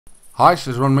Hi, this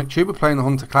is ronMctube. We're playing the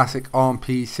Hunter Classic on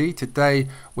PC. Today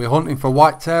we're hunting for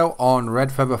whitetail on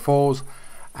Red Feather Falls,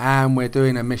 and we're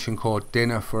doing a mission called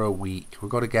Dinner for a Week. We've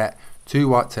got to get 2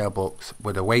 whitetail bucks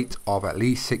with a weight of at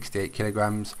least 68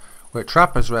 kilograms. We're at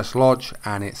Trappers Rest Lodge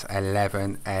and it's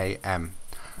 11 AM.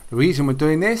 The reason we're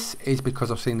doing this is because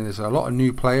I've seen there's a lot of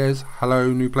new players,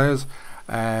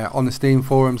 on the Steam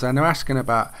forums, and they're asking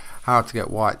about how to get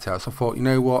whitetail. So I thought, you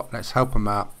know what, let's help them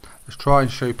out. Let's try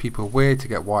and show people where to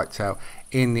get whitetail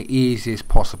in the easiest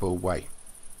possible way.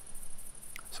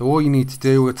 So all you need to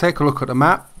do, we'll take a look at the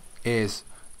map, is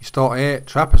you start here at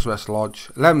Trappers Rest Lodge,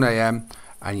 11 AM,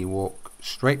 and you walk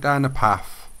straight down the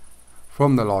path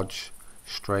from the lodge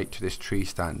straight to this tree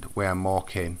stand where I'm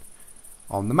marking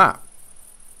on the map.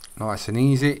 Nice and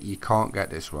easy, you can't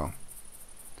get this wrong.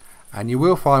 And you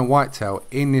will find whitetail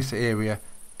in this area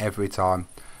every time.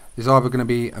 There's either going to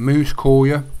be a moose call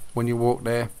you when you walk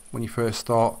there when you first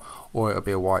start, or it'll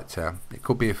be a whitetail. It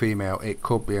could be a female, it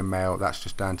could be a male, that's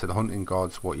just down to the hunting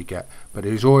gods what you get. But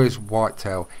there's always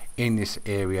whitetail in this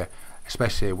area,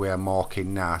 especially where I'm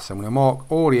marking now. So I'm going to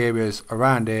mark all the areas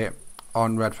around here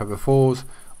on Red Feather Falls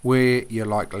where you're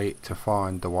likely to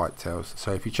find the whitetails.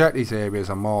 So if you check these areas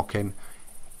I'm marking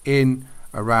in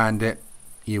around it,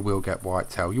 you will get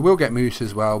whitetail. You will get moose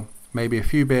as well, maybe a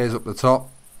few bears up the top,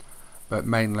 but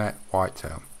mainly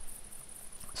whitetail.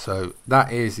 So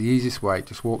that is the easiest way.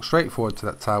 Just walk straight forward to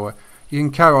that tower. You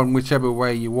can carry on whichever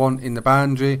way you want in the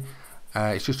boundary.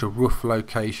 It's just a rough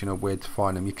location of where to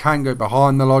find them. You can go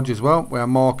behind the lodge as well where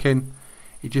I'm marking.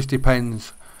 It just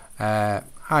depends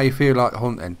how you feel like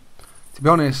hunting. To be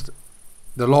honest,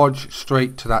 the lodge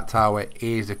straight to that tower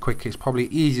is the quickest, probably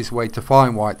easiest way to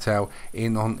find whitetail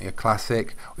in the Hunter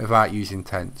Classic without using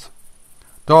tents.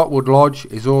 Darkwood Lodge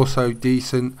is also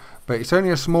decent, but it's only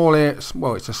a small area.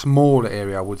 Well, it's a smaller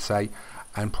area, I would say,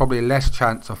 and probably less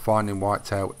chance of finding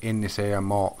whitetail in this area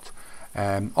marked.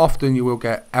 Often you will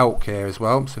get elk here as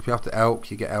well, so if you have to elk,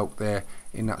 you get elk there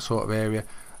in that sort of area,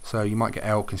 so you might get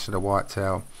elk instead of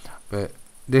whitetail. But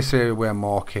this area we're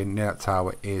marking near that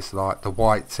tower is like the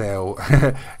whitetail.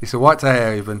 It's a whitetail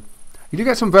haven. You do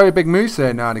get some very big moose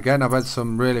there now and again. I've had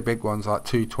some really big ones like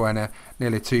 220,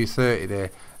 nearly 230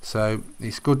 there, so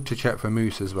it's good to check for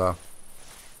moose as well.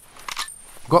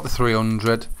 Got the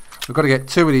 300. We've got to get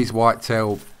 2 of these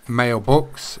whitetail male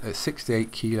bucks at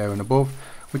 68 kilo and above,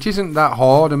 which isn't that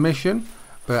hard a mission,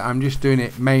 but I'm just doing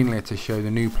it mainly to show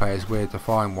the new players where to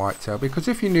find whitetail, because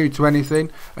if you're new to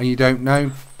anything and you don't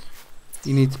know,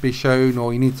 you need to be shown,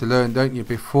 or you need to learn, don't you,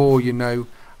 before you know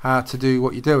how to do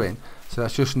what you're doing. So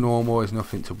that's just normal, there's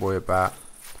nothing to worry about.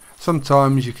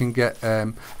 Sometimes you can get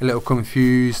a little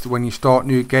confused when you start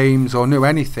new games or new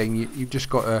anything. You've just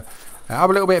got to have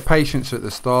a little bit of patience at the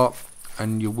start,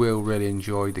 and you will really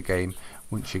enjoy the game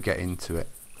once you get into it.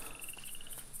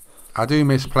 I do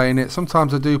miss playing it.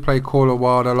 Sometimes I do play Call of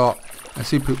Wild a lot. I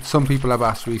see some people have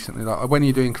asked recently, like, when are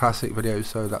you doing classic videos?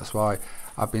 So that's why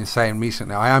I've been saying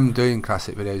recently I am doing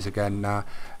classic videos again now.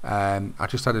 I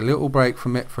just had a little break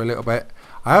from it for a little bit.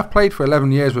 I have played for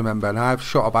 11 years, remember, and I've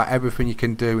shot about everything you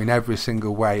can do in every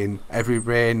single way, in every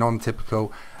rare,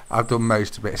 non-typical. I've done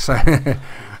most of it, so I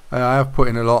have put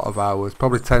in a lot of hours,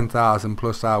 probably 10,000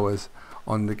 plus hours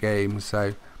on the game.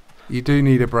 So you do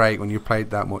need a break when you've played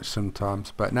that much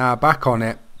sometimes. But now back on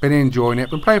it, been enjoying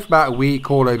it. Been playing for about a week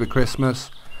all over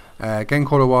Christmas. Again,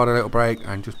 Call of Wild a little break,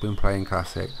 and just been playing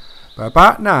classic. But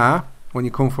about now, when you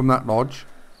come from that lodge,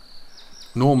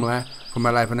 normally from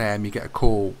 11 AM you get a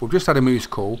call. We've just had a moose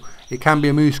call. It can be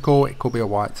a moose call, it could be a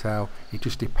whitetail. It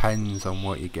just depends on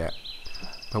what you get.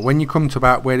 But when you come to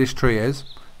about where this tree is,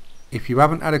 if you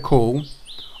haven't had a call,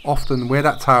 often where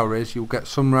that tower is, you'll get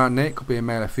some around there. It could be a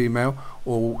male or female,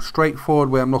 or straight forward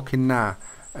where I'm looking now,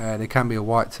 there can be a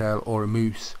whitetail or a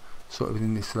moose sort of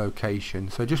in this location.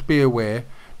 So just be aware,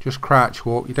 just crouch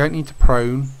walk. You don't need to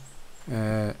prone.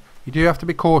 You do have to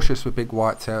be cautious with big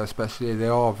whitetail, especially. They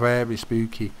are very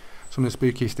spooky, some of the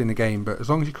spookiest in the game, but as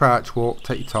long as you crouch walk,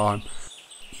 take your time,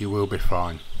 you will be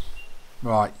fine.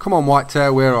 Right, come on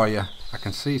whitetail, where are you? I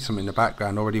can see some in the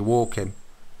background already walking,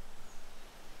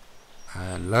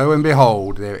 and lo and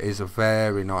behold, there is a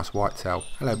very nice whitetail.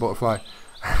 Hello butterfly.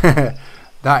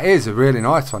 That is a really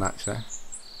nice one actually.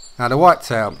 Now the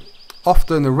whitetail,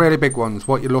 often the really big ones,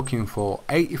 what you're looking for,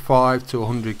 85 to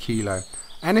 100 kilo.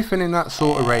 Anything in that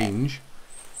sort of range,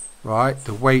 right,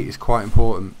 the weight is quite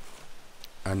important,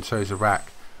 and so is the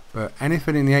rack. But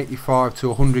anything in the 85 to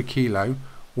 100 kilo,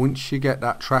 once you get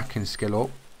that tracking skill up,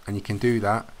 and you can do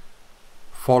that,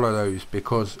 follow those,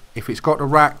 because if it's got the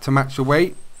rack to match the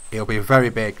weight, it'll be very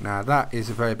big. Now that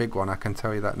is a very big one, I can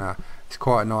tell you that now. It's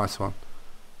quite a nice one.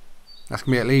 That's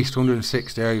going to be at least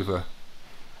 160 over.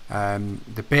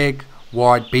 The big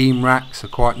wide beam racks are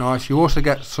quite nice. You also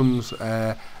get some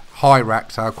high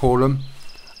racks, I'll call them.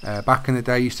 Back in the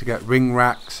day you used to get ring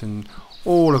racks and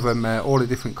all of them, all the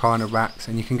different kind of racks,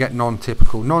 and you can get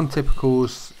non-typical.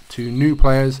 Non-typicals to new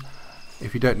players,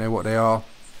 if you don't know what they are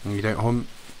and you don't hunt,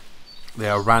 they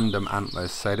are random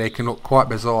antlers, so they can look quite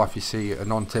bizarre if you see a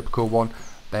non-typical one.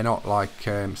 They're not like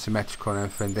symmetrical or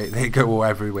anything, they go all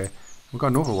everywhere. We've got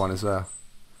another one as well.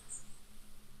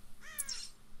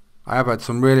 I have had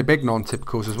some really big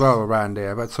non-typicals as well around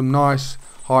here. I've had some nice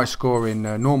high scoring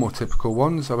normal typical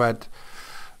ones. I've had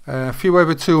a few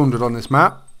over 200 on this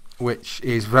map, which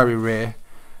is very rare.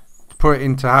 To put it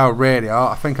into how rare they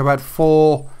are, I think I've had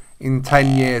 4 in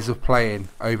 10 years of playing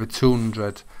over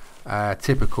 200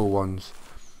 typical ones.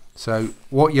 So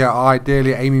what you're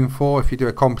ideally aiming for if you do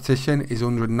a competition is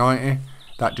 190.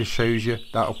 That just shows you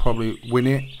that'll probably win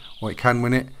it, or it can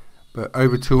win it. But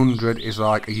over 200 is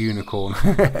like a unicorn.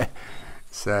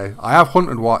 So I have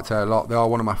hunted whitetail a lot. They are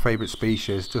one of my favourite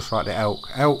species, just like the elk.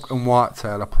 Elk and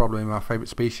whitetail are probably my favourite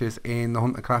species in the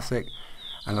Hunter Classic,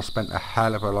 and I spent a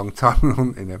hell of a long time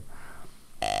hunting them.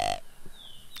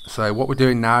 So what we're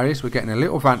doing now is we're getting a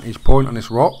little vantage point on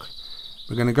this rock.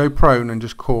 We're going to go prone and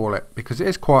just call it, because it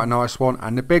is quite a nice one,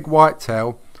 and the big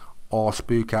whitetail are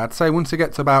spooky. I'd say once they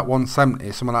get to about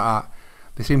 170, something like that,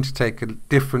 they seem to take a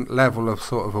different level of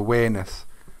sort of awareness,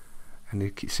 and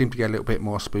they seem to get a little bit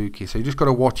more spooky. So you just got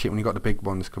to watch it when you've got the big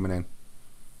ones coming in.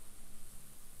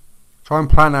 Try and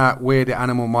plan out where the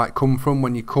animal might come from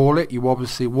when you call it. You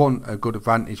obviously want a good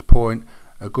vantage point,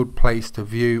 a good place to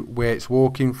view where it's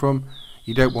walking from.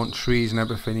 You don't want trees and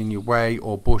everything in your way,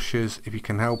 or bushes if you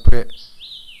can help it.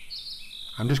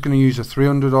 I'm just going to use a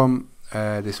 300 on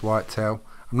this whitetail.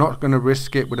 I'm not going to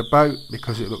risk it with a boat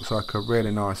because it looks like a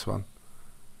really nice one.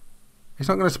 It's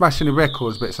not going to smash any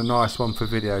records, but it's a nice one for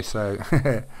video, so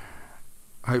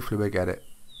hopefully we'll get it.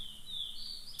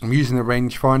 I'm using the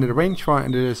rangefinder. The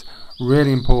rangefinder is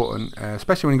really important,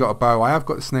 especially when you've got a bow. I have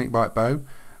got the snakebite bow.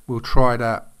 We'll try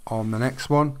that on the next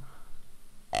one.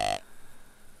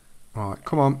 Right,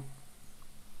 come on.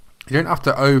 You don't have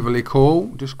to overly call.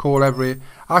 Just call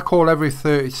I call every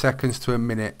 30 seconds to a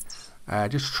minute.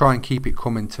 Just try and keep it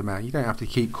coming to me. You don't have to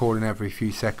keep calling every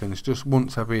few seconds. Just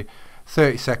once every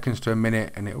 30 seconds to a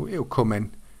minute, and it'll come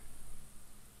in.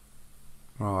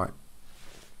 Right.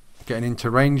 Getting into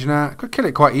range now. I could kill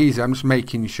it quite easy. I'm just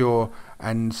making sure,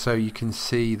 and so you can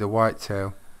see the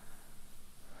whitetail.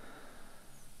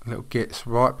 Little gits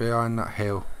right behind that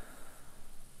hill.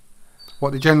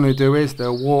 What they generally do is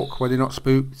they'll walk where they're not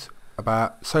spooked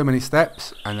about so many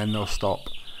steps, and then they'll stop.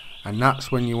 And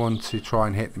that's when you want to try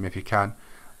and hit them if you can.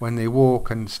 When they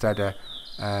walk and steady,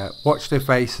 watch their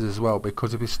faces as well,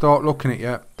 because if they start looking at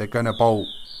you, they're going to bolt.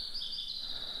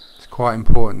 It's quite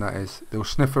important, that is. They'll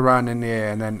sniff around in the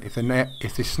air, and then if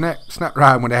they snap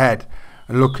round with their head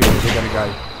and look at you, they're going to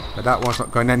go. But that one's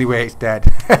not going anywhere, it's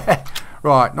dead.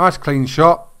 Right, nice clean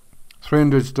shot.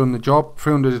 300's done the job.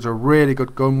 300 is a really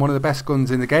good gun, one of the best guns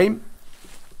in the game.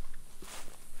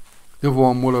 The other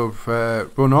one will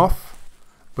have run off,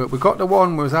 but we got the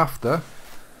one we was after,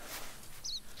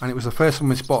 and it was the first one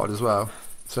we spotted as well.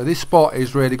 So this spot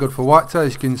is really good for whitetail,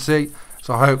 as you can see,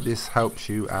 so I hope this helps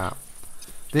you out.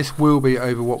 This will be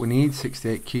over what we need.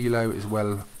 68 kilo is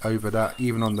well over that,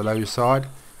 even on the low side.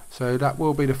 So that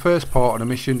will be the first part of the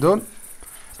mission done.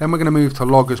 Then we're going to move to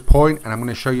Logger's Point, and I'm going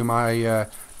to show you my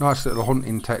nice little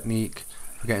hunting technique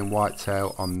for getting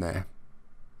whitetail on there.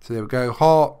 So there we go,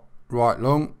 heart, right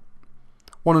lung,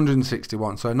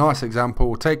 161. So a nice example.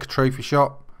 We'll take a trophy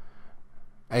shot,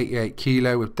 88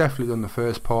 kilo. We've definitely done the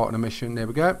first part of the mission. There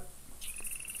we go.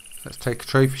 Let's take a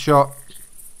trophy shot.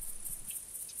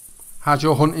 How's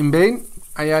your hunting been?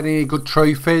 Have you had any good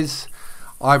trophies,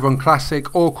 either on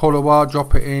classic or colour wild?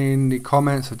 Drop it in the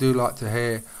comments. I do like to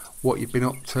hear what you've been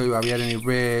up to. Have you had any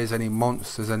rares, any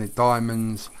monsters, any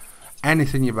diamonds,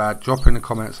 anything you've had? Drop in the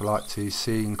comments. I like to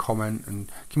see and comment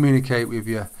and communicate with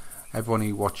you, everyone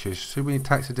who watches. Should we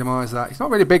taxidermise that? It's not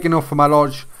really big enough for my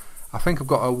lodge. I think I've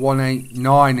got a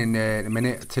 189 in there in a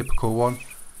minute, a typical one.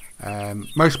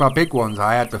 Most of my big ones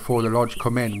I had before the lodge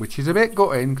come in, which is a bit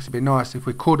gutting, because it'd be nice if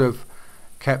we could have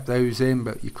kept those in,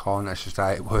 but you can't. That's just how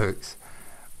it works.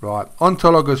 Right, on to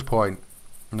Logger's Point.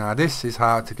 Now this is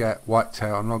how to get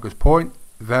whitetail on Logger's Point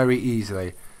very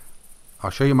easily.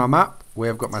 I'll show you my map, where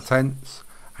I've got my tents,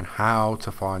 and how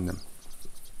to find them.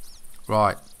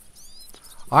 Right,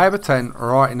 I have a tent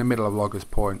right in the middle of Logger's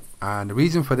Point, and the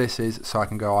reason for this is so I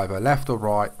can go either left or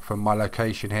right from my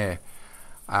location here.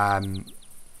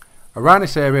 Around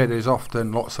this area there's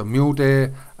often lots of mule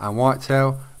deer and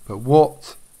whitetail, but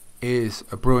what is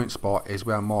a brilliant spot is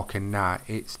where I'm marking now.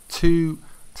 It's 2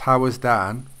 towers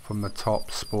down from the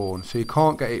top spawn, so you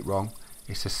can't get it wrong.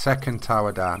 It's the second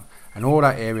tower down, and all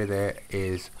that area there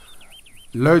is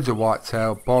loads of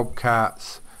whitetail,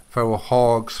 bobcats, feral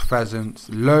hogs, pheasants,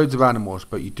 loads of animals,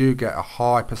 but you do get a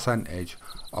high percentage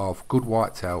of good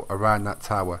whitetail around that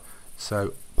tower.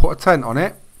 So put a tent on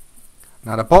it.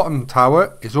 Now the bottom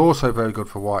tower is also very good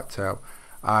for whitetail.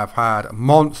 I've had a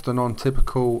monster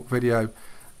non-typical video,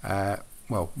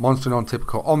 monster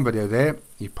non-typical on video there.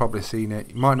 You've probably seen it,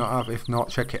 you might not have. If not,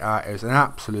 check it out. It was an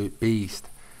absolute beast.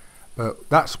 But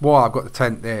that's why I've got the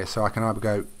tent there, so I can either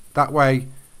go that way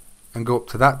and go up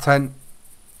to that tent,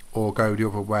 or go the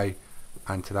other way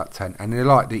and to that tent, and they're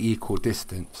like the equal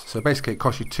distance. So basically it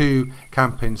costs you 2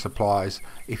 camping supplies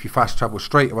if you fast travel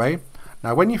straight away.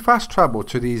 Now when you fast travel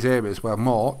to these areas where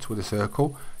marked with a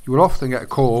circle, you will often get a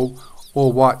call,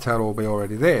 or whitetail will be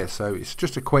already there. So it's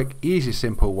just a quick, easy,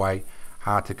 simple way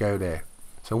how to go there.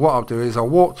 So what I'll do is I'll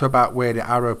walk to about where the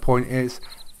arrow point is,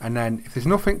 and then if there's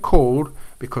nothing called,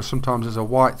 because sometimes there's a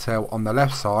whitetail on the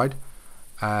left side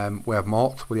where I've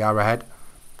marked with the arrowhead,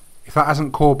 if that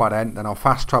hasn't called by then I'll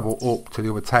fast travel up to the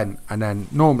other tent, and then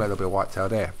normally there'll be a whitetail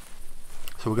there.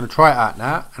 So we're going to try it out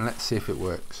now, and let's see if it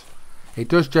works. It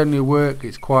does generally work.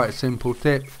 It's quite a simple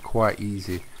tip, quite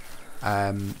easy.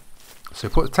 So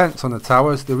put the tents on the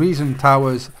towers. The reason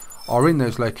towers are in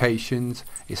those locations,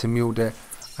 it's a mule deer,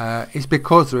 is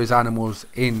because there is animals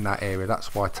in that area.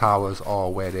 That's why towers are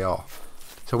where they are.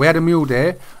 So we had a mule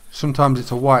deer. Sometimes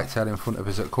it's a whitetail in front of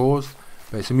us that calls,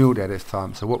 but it's a mule deer this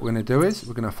time. So what we're going to do is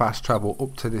we're going to fast travel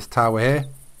up to this tower here,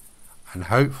 and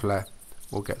hopefully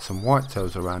we'll get some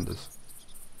whitetails around us.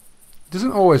 It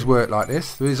doesn't always work like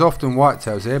this. There is often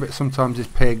whitetails here, but sometimes it's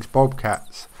pigs,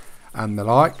 bobcats and the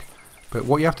like. But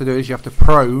what you have to do is you have to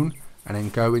prone and then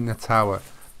go in the tower.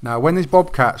 Now when there's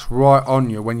bobcats right on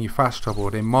you when you fast travel,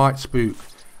 they might spook,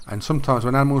 and sometimes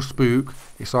when animals spook,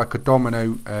 it's like a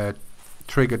domino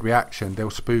triggered reaction. They'll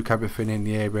spook everything in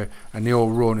the area and they all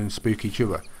run and spook each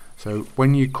other. So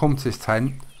when you come to this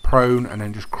tent, prone and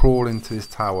then just crawl into this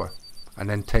tower and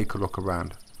then take a look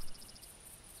around.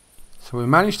 So we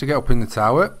managed to get up in the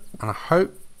tower, and I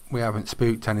hope we haven't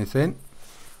spooked anything.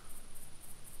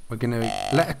 We're going to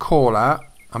let a call out.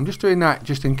 I'm just doing that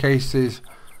just in case there's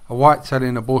a whitetail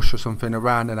in a bush or something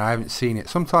around and I haven't seen it.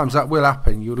 Sometimes that will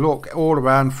happen. You look all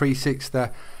around 360,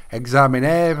 examine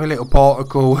every little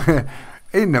particle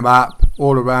in the map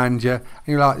all around you, and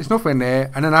you're like, there's nothing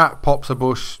there, and then out pops a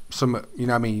bush, some, you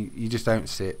know what I mean, you just don't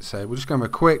see it. So we're just going to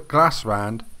have a quick glass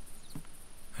round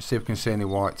and see if we can see any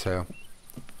whitetail.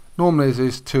 Normally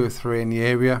there's 2 or 3 in the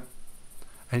area,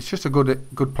 and it's just a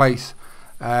good place.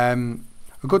 A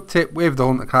good tip with the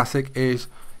Hunter Classic is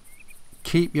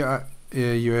keep your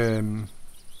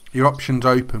options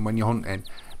open when you're hunting,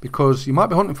 because you might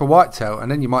be hunting for whitetail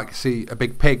and then you might see a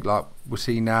big pig like we're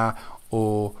seeing now,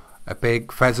 or a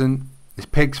big pheasant. There's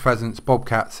pigs, pheasants,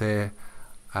 bobcats here,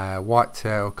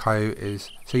 whitetail,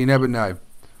 coyotes, so you never know.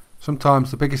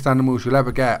 Sometimes the biggest animals you'll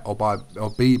ever get or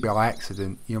be by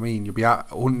accident. You know what I mean? You'll be out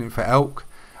hunting for elk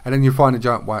and then you find a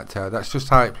giant whitetail. That's just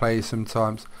how it plays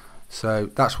sometimes. So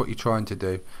that's what you're trying to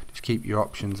do. Just keep your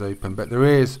options open. But there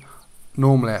is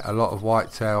normally a lot of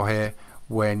whitetail here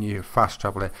when you fast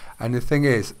travel it. And the thing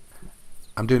is,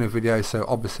 I'm doing a video, so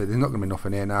obviously there's not going to be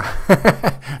nothing here now.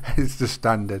 It's the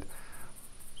standard.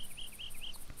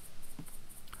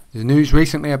 There's news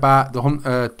recently about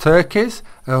the turkeys,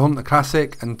 Hunter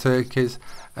Classic and turkeys.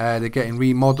 They're getting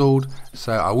remodeled,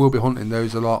 so I will be hunting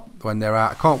those a lot when they're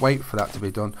out. I can't wait for that to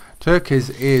be done. Turkeys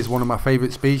is one of my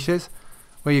favourite species.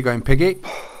 Where you going, piggy?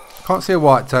 Can't see a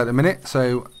whitetail at the minute,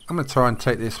 so I'm going to try and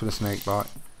take this with a snake bite.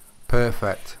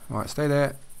 Perfect. Right, stay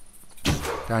there.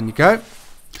 Down you go.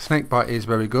 Snake bite is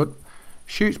very good.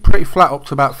 Shoots pretty flat up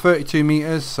to about 32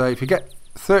 metres, so if you get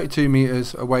 32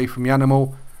 metres away from the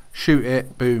animal, shoot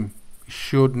it, boom. You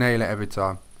should nail it every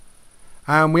time.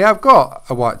 And we have got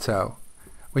a whitetail,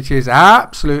 which is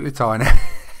absolutely tiny.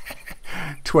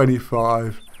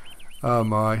 25. Oh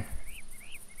my.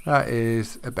 That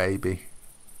is a baby.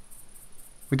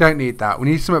 We don't need that. We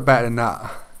need something better than that.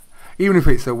 Even if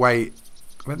it's a weight.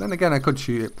 But then again, I could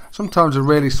shoot it. Sometimes the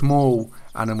really small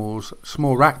animals,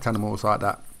 small racked animals like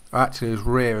that, are actually as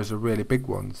rare as the really big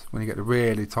ones when you get the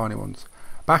really tiny ones.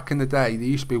 Back in the day, there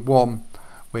used to be one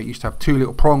where it used to have 2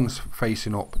 little prongs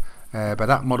facing up. But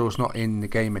that model's not in the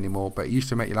game anymore. But it used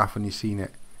to make you laugh when you seen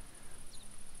it.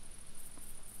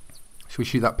 Should we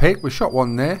shoot that pig? We shot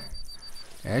one there.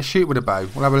 Yeah, shoot with a bow.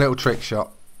 We'll have a little trick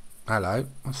shot. Hello.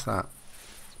 What's that?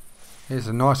 Here's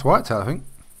a nice whitetail, I think.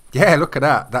 Yeah, look at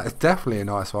that. That is definitely a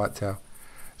nice whitetail.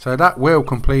 So that will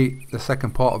complete the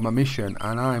second part of my mission,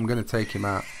 and I am going to take him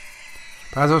out.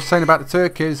 But as I was saying about the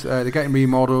turkeys, they're getting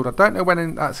remodeled. I don't know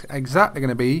when that's exactly going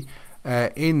to be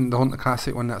in the Hunter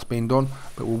Classic when that's been done,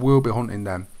 but we will be hunting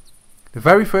them. The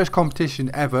very first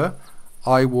competition ever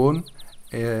I won,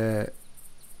 it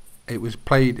was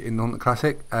played in the Hunter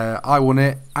Classic. I won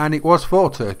it, and it was for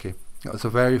turkey. That was the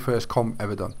very first comp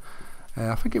ever done.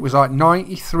 I think it was like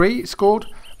 93 it scored.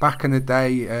 Back in the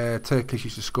day, turkeys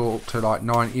used to score up to like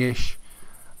 90-ish.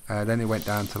 Then it went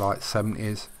down to like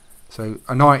 70s. So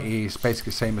a 90 is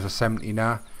basically the same as a 70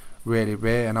 now. Really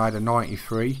rare, and I had a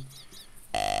 93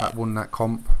 that won that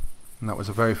comp. And that was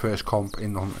the very first comp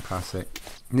in the Hunter Classic.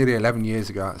 Nearly 11 years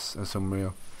ago. That's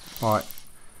unreal. Right.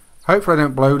 Hopefully I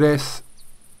don't blow this.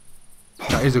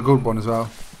 That is a good one as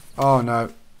well. Oh no.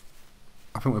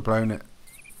 I think we're blowing it.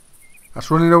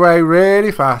 That's running away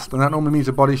really fast, and that normally means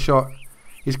a body shot.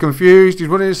 He's confused. He's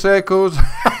running in circles.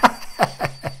 I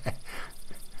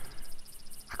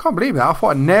can't believe that. I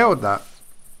thought I nailed that.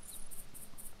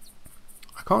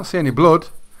 I can't see any blood.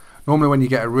 Normally when you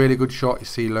get a really good shot, you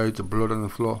see loads of blood on the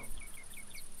floor.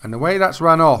 And the way that's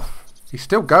run off, he's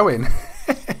still going.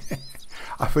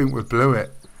 I think we blew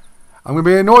it. I'm going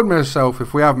to be annoyed with myself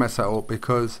if we have messed that up,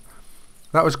 because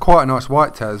that was quite a nice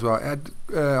whitetail as well. It had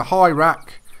a high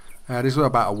rack. This was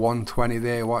about a 120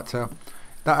 there, whitetail.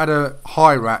 That had a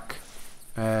high rack,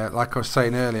 like I was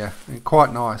saying earlier.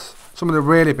 Quite nice. Some of the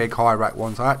really big high rack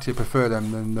ones, I actually prefer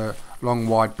them than the long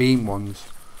wide beam ones.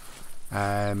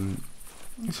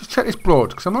 Let's just check this blood,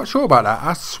 because I'm not sure about that.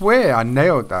 I swear I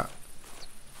nailed that.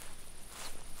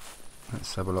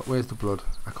 Let's have a look. Where's the blood?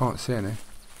 I can't see any. Is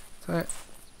that it?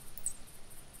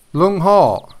 Lung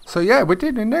heart. So yeah, we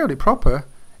nailed it proper.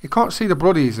 You can't see the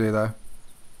blood easily though.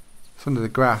 It's under the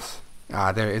grass.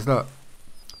 Ah, there it is, look.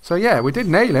 So yeah, we did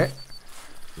nail it.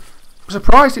 I'm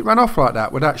surprised it ran off like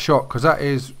that with that shot, because that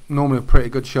is normally a pretty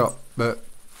good shot. But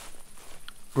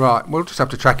right, we'll just have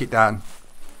to track it down.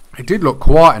 It did look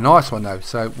quite a nice one though,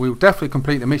 so we'll definitely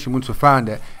complete the mission once we found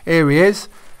it. Here he is.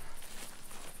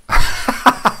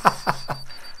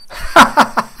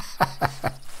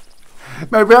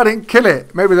 Maybe I didn't kill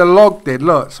it. Maybe the log did.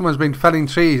 Look, someone's been felling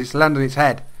trees. It's landed on its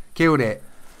head. Killed it.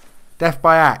 Death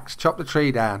by axe. Chop the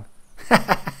tree down.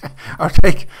 I'll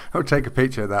take a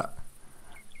picture of that.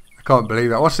 I can't believe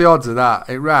that. What's the odds of that?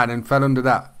 It ran and fell under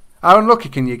that. How unlucky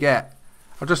can you get?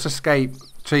 I'll just escape.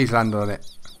 Trees land on it.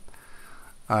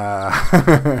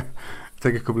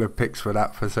 Take a couple of pics for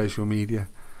that for social media.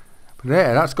 But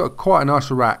yeah, that's got quite a nice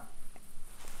rack.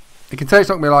 You can tell it's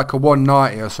not going to be like a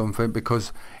 190 or something,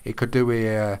 because it could do with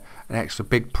an extra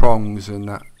big prongs and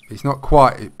that. It's not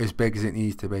quite as big as it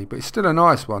needs to be, but it's still a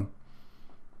nice one.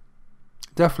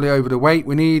 Definitely over the weight.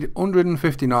 We need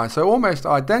 159, so almost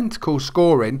identical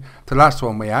scoring to the last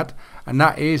one we had, and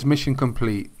that is mission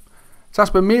complete. So that's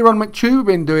been me, ronMctube,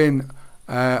 been doing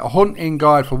a hunting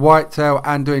guide for whitetail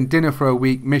and doing dinner for a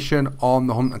week mission on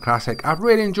the Hunter Classic. I've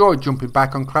really enjoyed jumping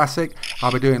back on Classic.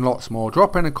 I'll be doing lots more.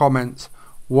 Drop in the comments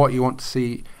what you want to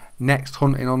see next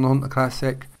hunting on the Hunter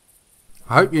Classic.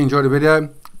 I hope you enjoyed the video.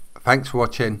 Thanks for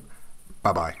watching.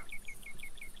 Bye bye.